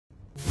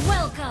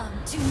Welcome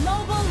to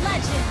Mobile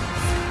Legends!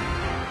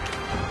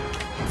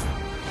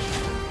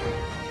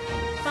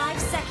 5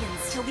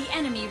 seconds till the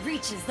enemy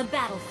reaches the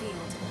battlefield.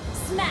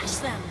 Smash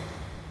them!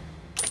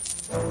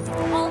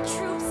 All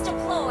troops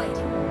deployed!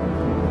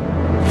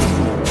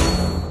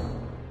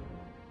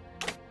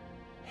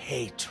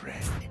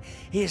 Hatred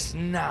is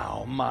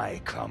now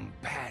my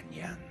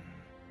companion.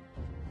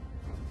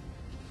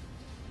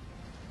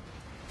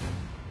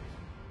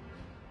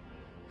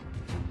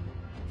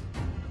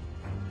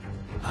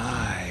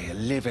 I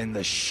live in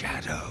the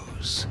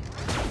shadows.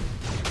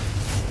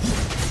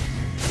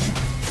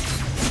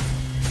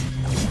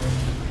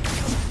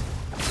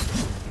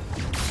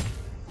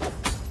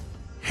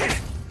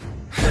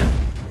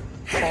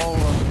 All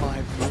of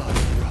my blood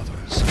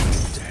brothers are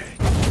dead.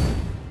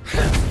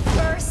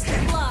 First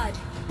blood!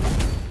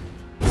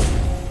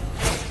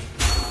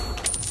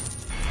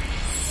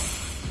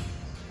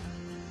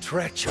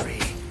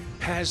 Treachery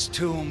has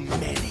too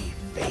many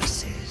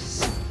faces.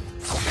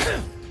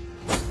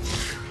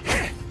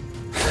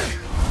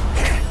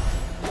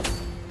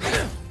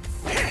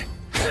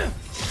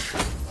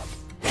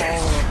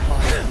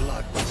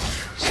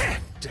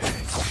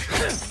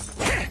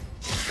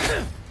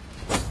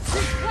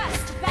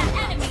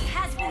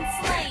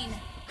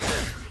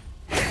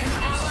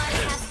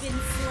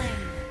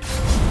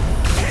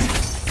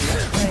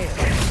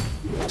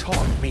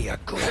 A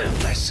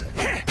good lesson.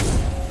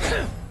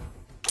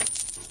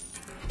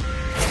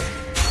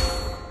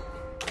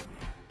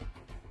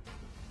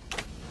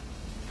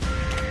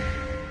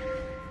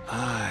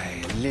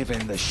 I live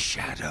in the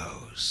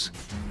shadows.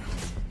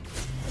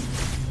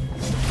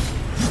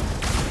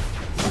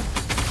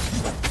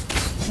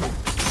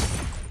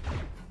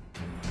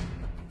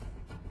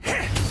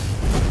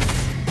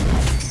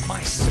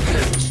 My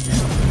spirit's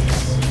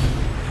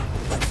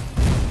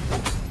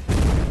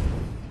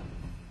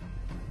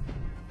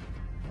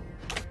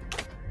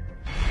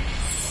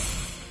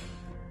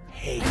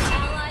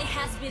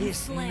is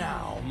slain.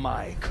 Now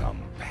my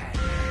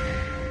companion.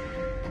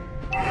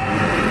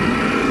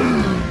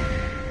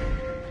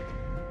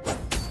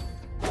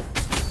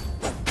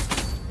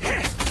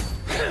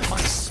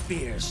 My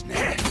spear's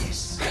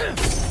nemesis.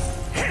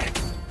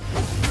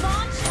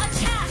 Launch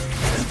attack!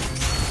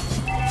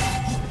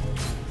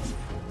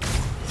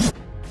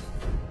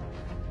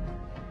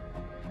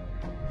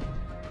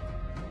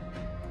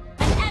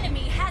 An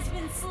enemy has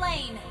been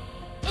slain.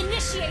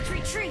 Initiate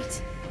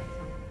retreat.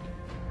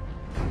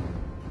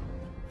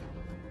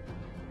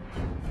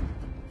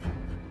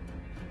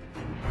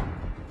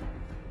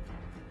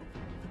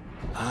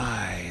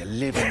 I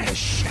live in the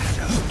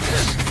shadows.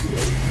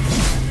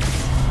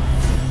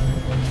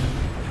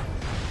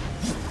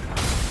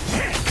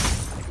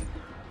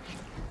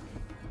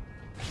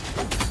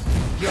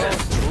 Your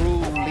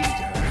true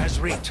leader has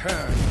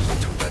returned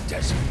to the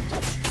desert.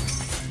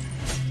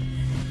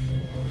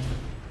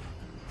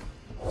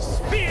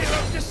 Spear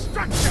of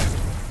destruction!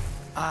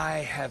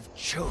 I have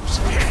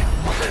chosen.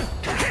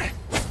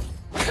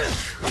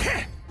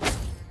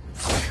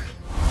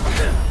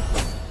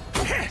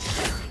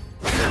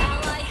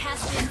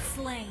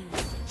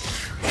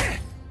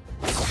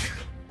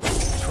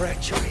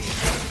 Treachery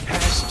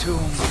has too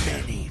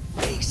many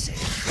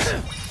faces.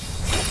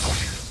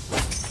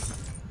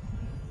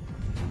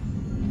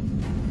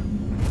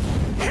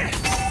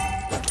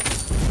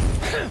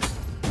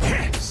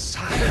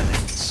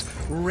 Silence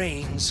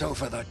reigns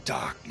over the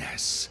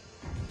darkness.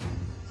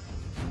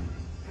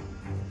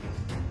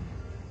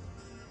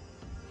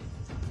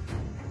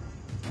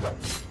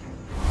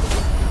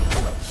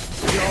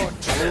 Your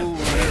true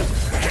leader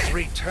has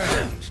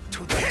returned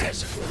to the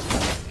desert.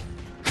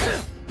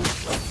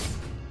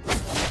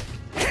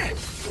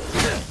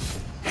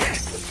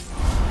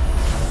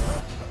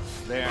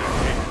 Their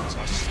hands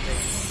are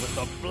stained with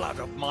the blood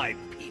of my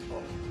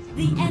people.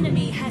 The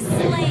enemy has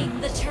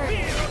slain the turret.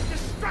 Fear of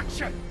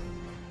destruction!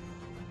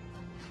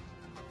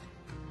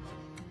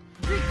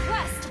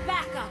 Request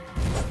backup!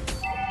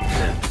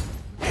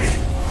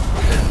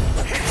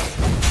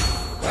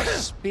 The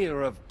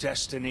spear of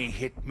destiny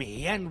hit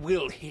me and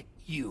will hit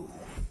you.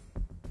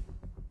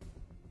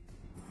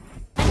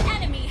 An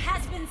enemy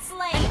has been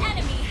slain!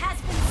 Enemy has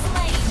been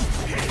slain!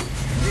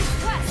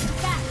 Request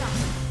backup!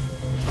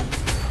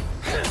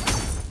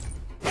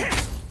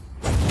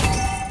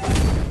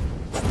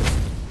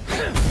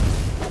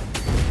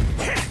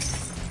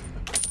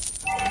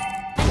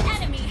 An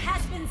enemy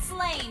has been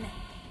slain!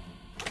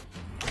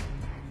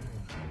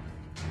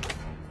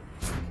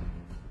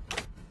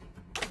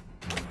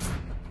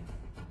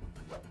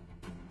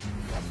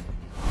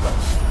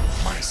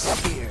 My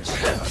spears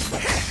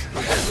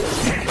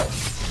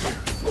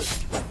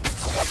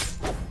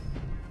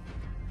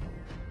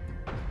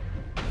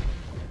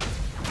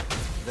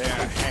Their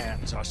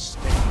hands are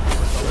stained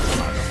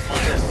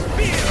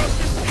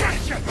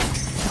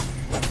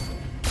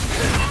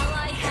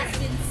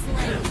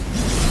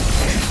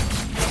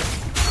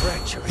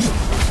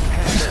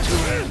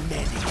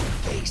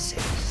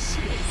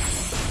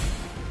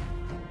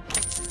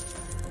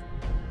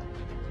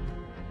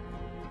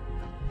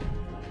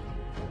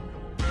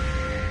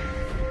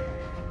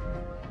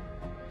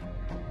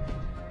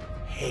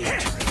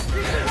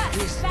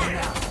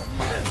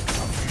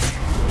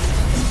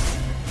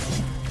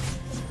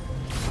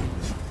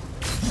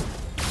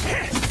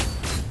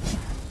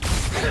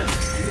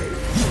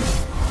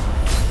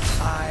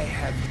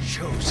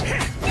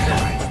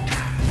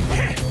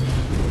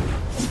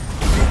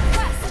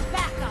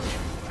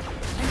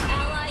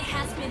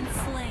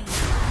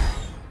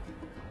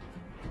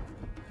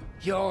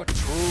Your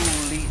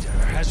true leader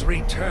has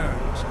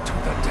returned to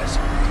the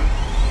desert.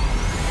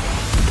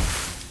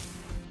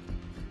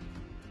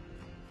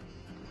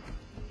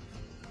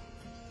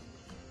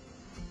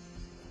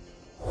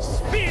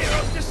 Spear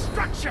of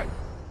destruction!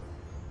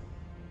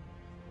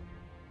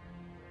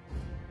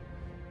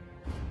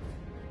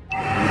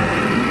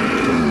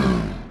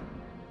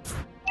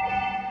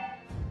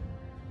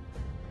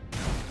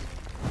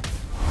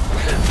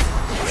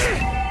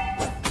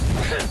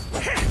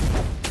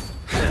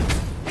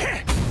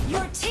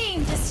 Your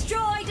team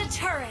destroyed a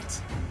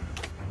turret.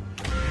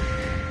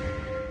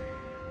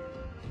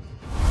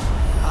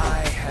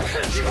 I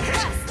have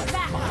Request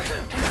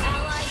backup. An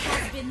ally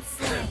has been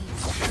slain.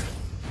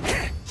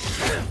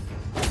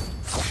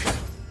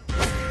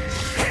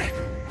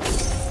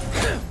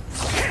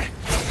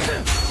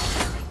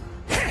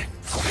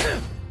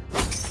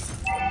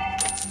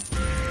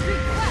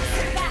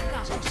 Request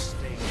backup.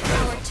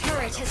 Our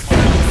turret has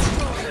been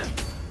destroyed.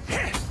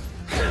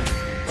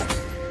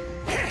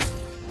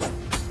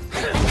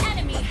 An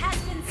enemy has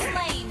been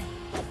slain.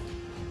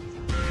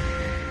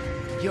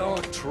 Your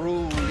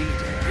true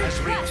leader has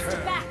Request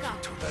returned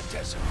backup. to the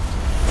desert.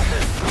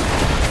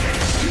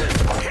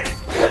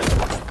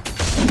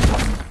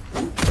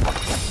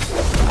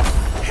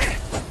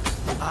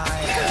 I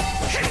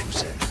have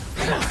chosen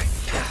my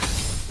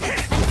path. An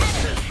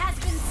enemy has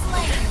been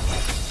slain.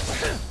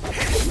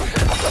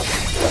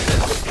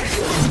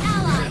 An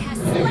ally has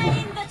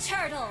slain the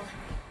turtle.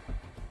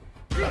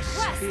 The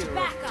Request spear of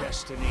backup.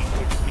 destiny.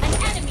 An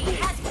enemy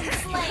has been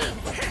slain.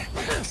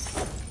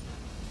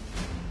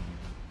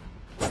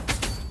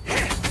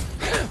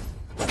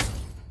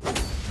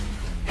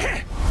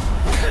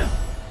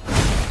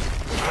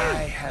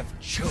 I have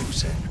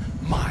chosen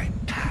my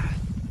path.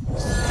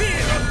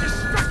 Spear of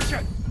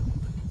destruction!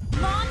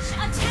 Launch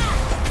attack.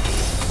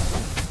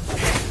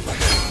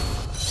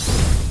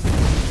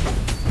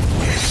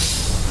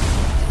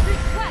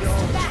 Request Your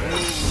true backup.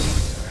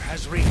 leader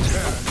has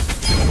returned.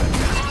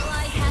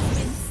 Ally has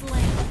been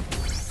slain.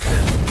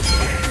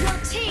 Your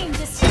team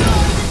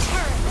destroyed the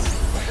turret.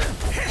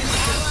 An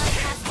ally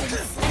has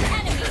been slain. An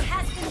enemy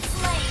has been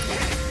slain.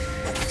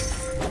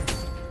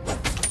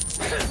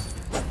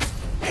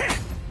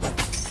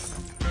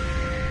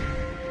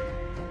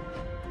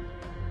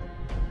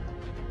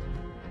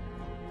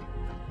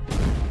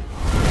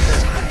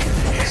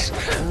 Silence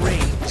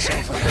reigns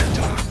over the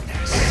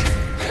darkness.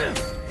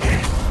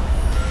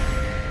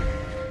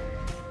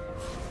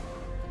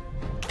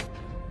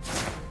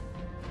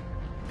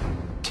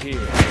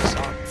 Tears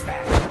are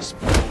bad as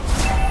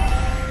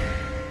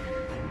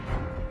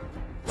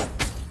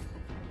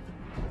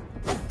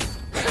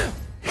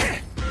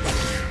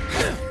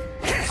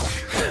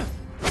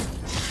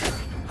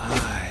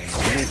I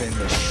live in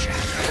the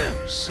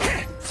shadows.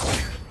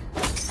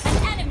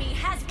 An enemy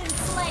has been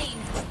slain.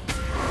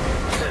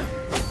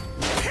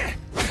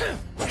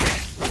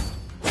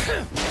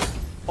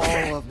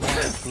 All of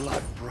my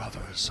blood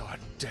brothers are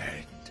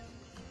dead.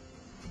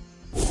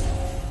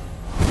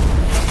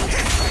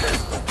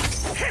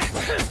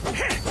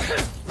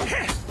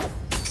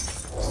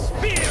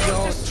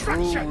 Your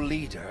true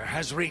leader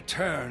has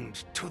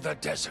returned to the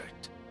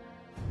desert.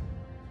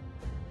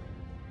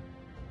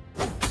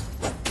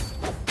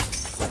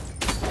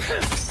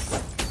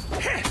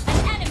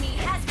 An enemy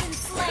has been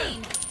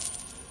slain.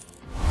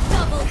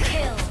 Double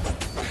kill.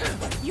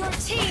 Your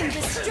team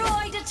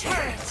destroyed a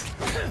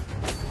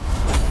turret.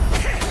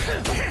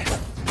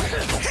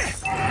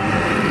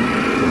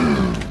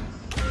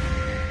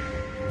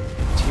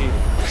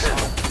 Tears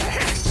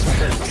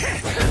are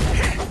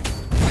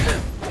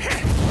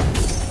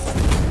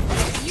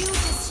You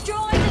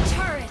destroyed a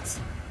turret.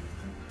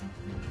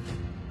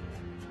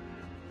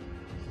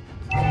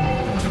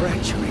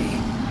 treachery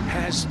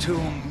has too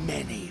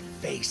many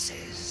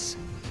faces.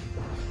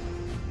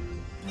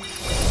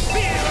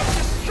 Spear of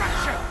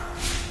destruction!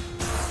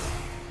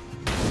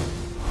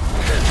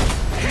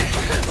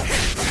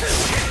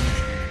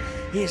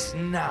 Is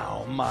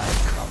now my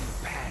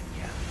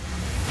companion.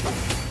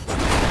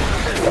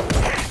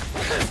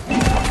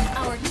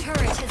 Our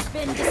turret has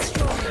been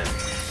destroyed.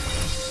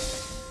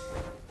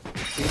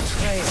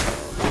 Betrayal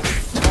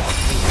taught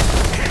me.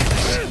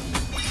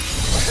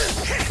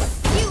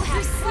 You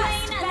have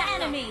slain an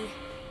enemy.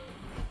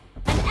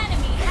 An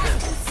enemy has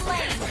been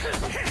slain.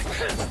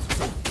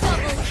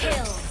 Double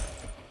kill.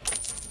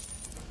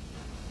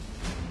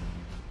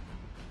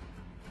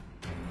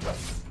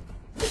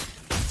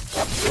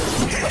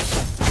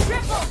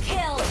 Triple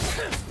kill.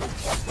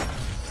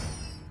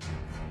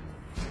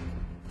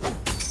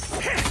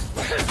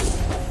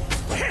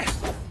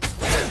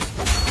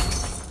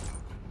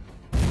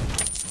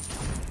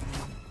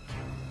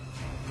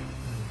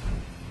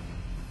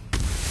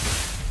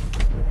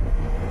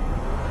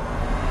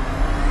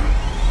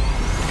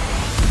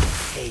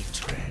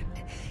 Hatred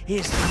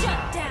is Shut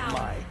now down.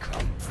 my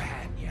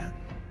companion.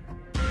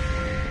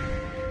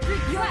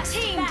 Your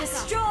team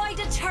destroyed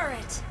a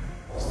turret.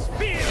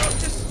 Spear of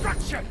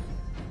destruction!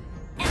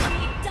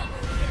 Enemy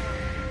double kill.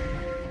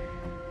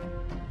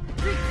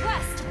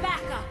 Request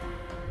backup.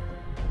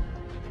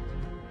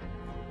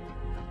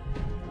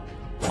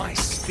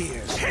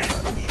 spears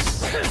never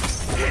miss.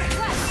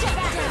 Crush it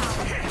down.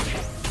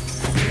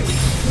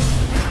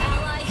 An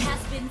ally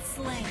has been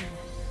slain.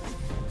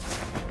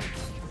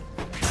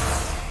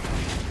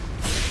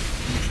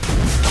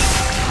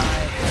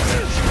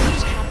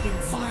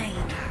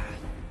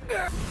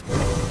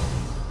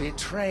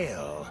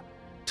 Betrayal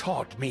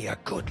taught me a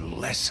good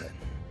lesson.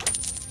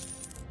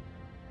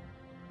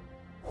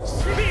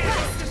 Spear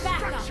of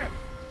destruction!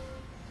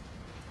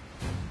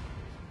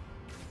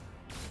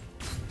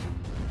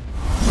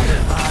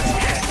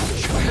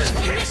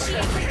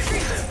 Initiate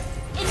retreat!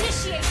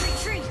 Initiate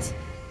retreat!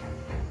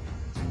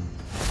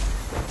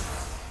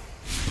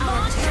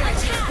 Our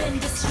turret has been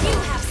destroyed. You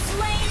have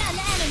slain an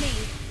enemy!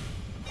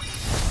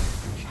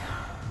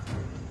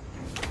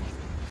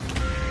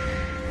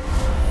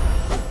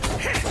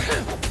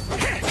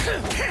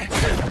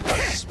 The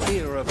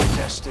spear of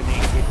destiny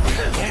hit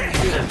me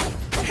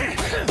and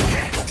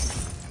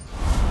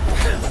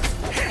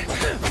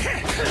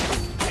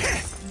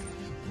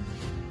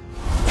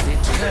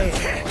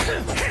betrayal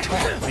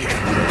taught me a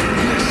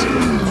lesson.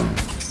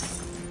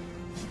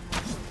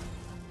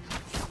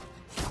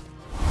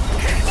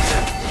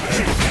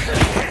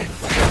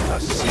 The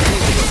spear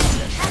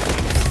Has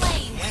been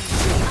slain.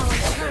 Our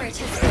turret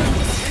has been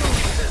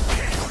destroyed.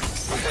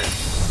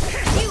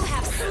 You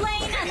have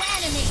slain an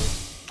enemy!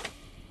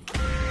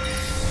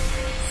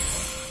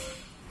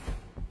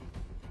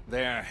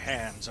 Their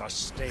hands are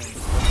stained with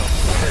the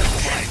blood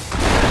of my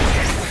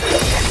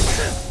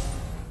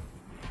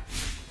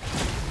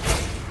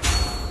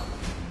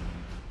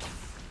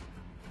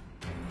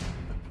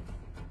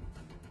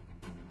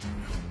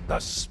The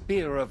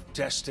spear of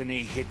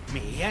destiny hit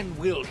me and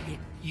will hit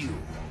you.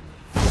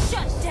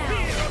 Shut down!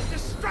 Spear of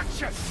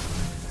destruction!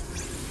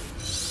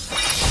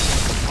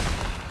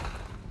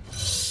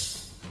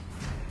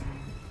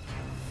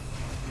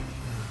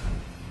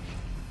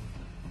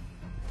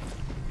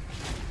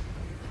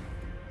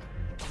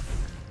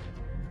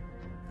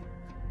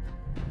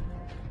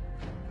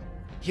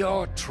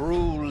 Your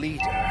true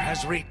leader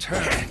has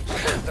returned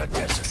to the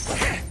desert.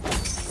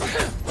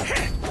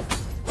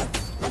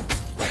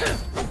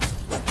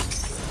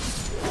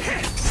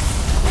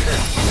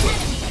 An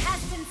enemy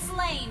has been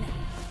slain!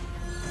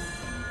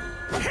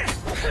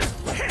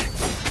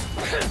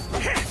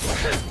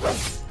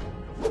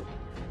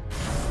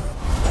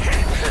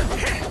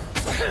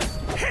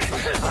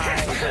 I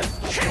have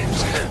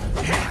chosen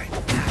my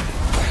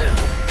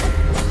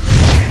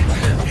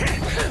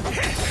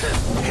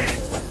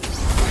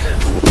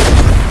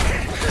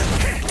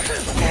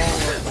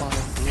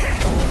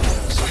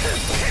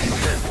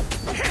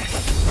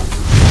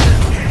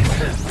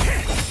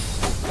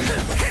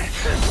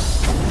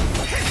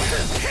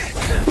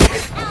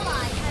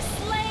Ally has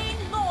slain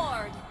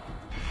Lord!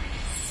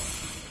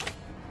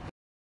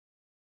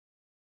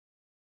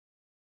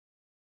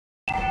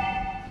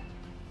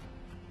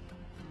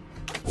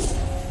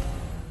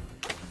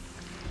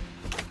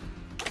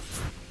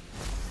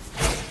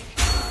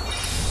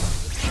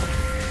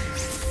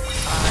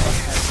 I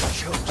have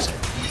chosen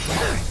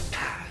my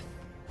path.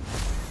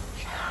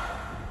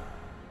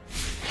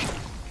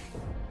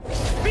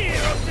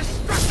 Spear of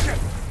destruction!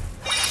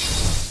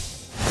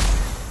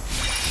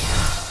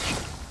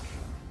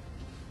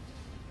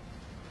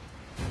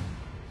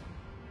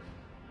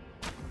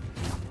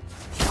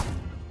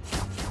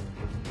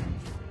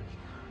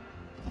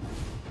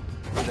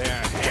 Their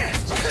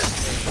hands are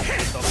stained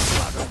with the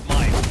blood of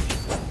my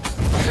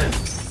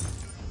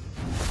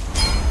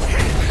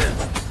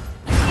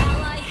An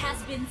ally has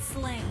been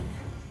slain.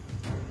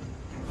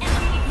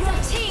 Enemy, your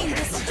team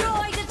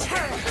destroyed a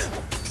turret!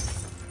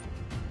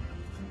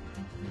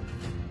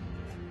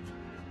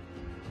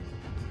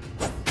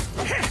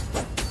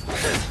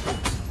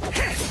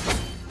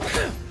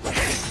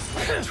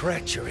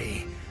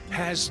 treachery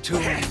has too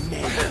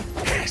many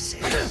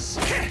faces.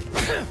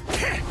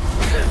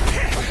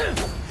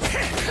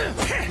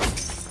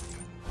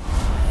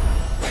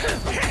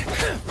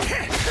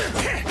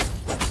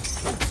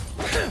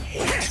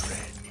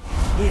 Hatred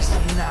is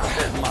now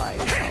my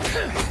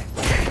comeback.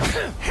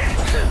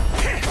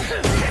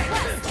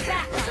 Request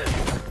backup!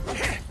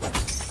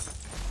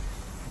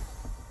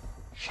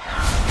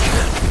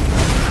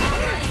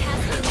 Ally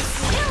has been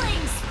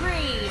killing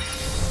spree!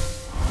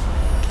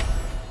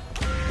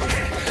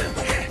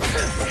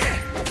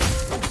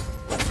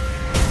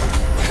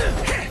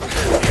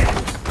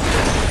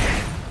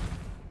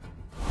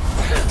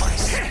 My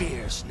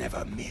spears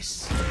never miss.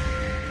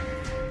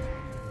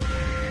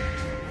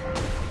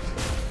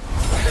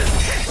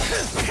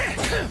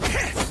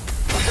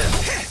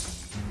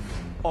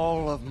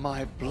 All of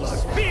my blood.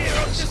 Spear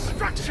of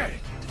destruction!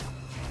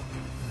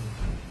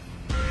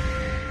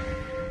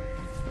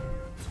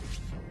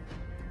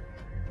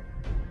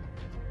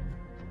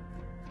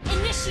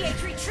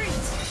 Initiate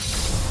retreat!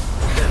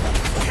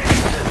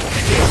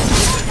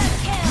 Mega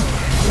kill!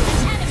 An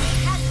enemy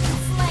has been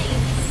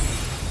slain!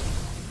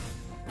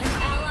 An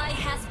ally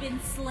has been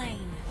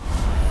slain.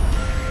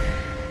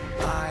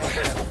 I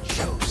have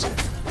chosen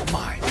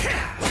my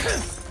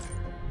path.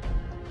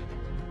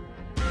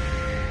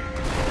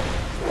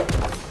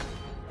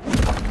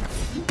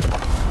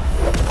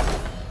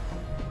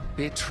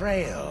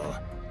 betrayal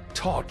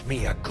taught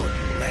me a good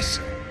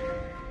lesson.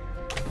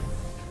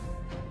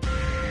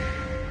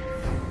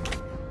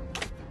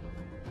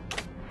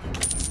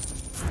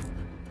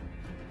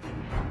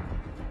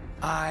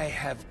 I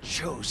have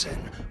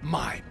chosen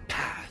my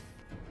path.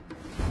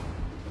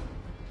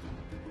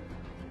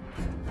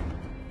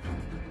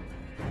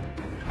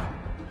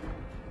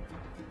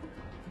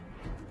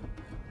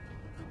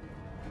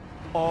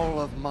 All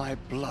of my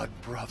blood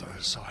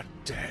brothers are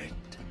dead.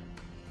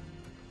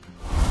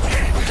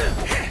 Their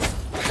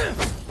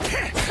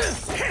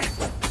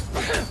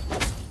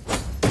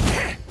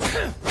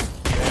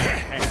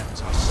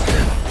hands are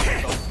stained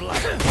with the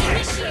blood of my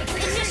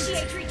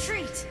Initiate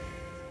retreat!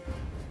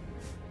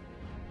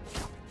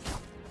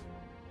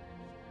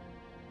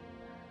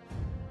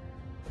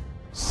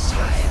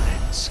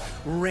 silence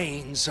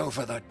reigns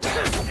over the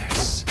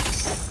darkness.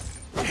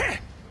 An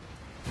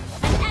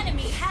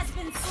enemy has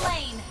been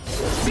slain!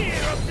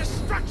 Fear of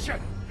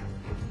destruction!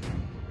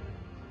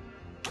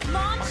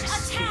 Launch My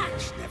attack!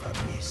 spears never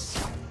miss.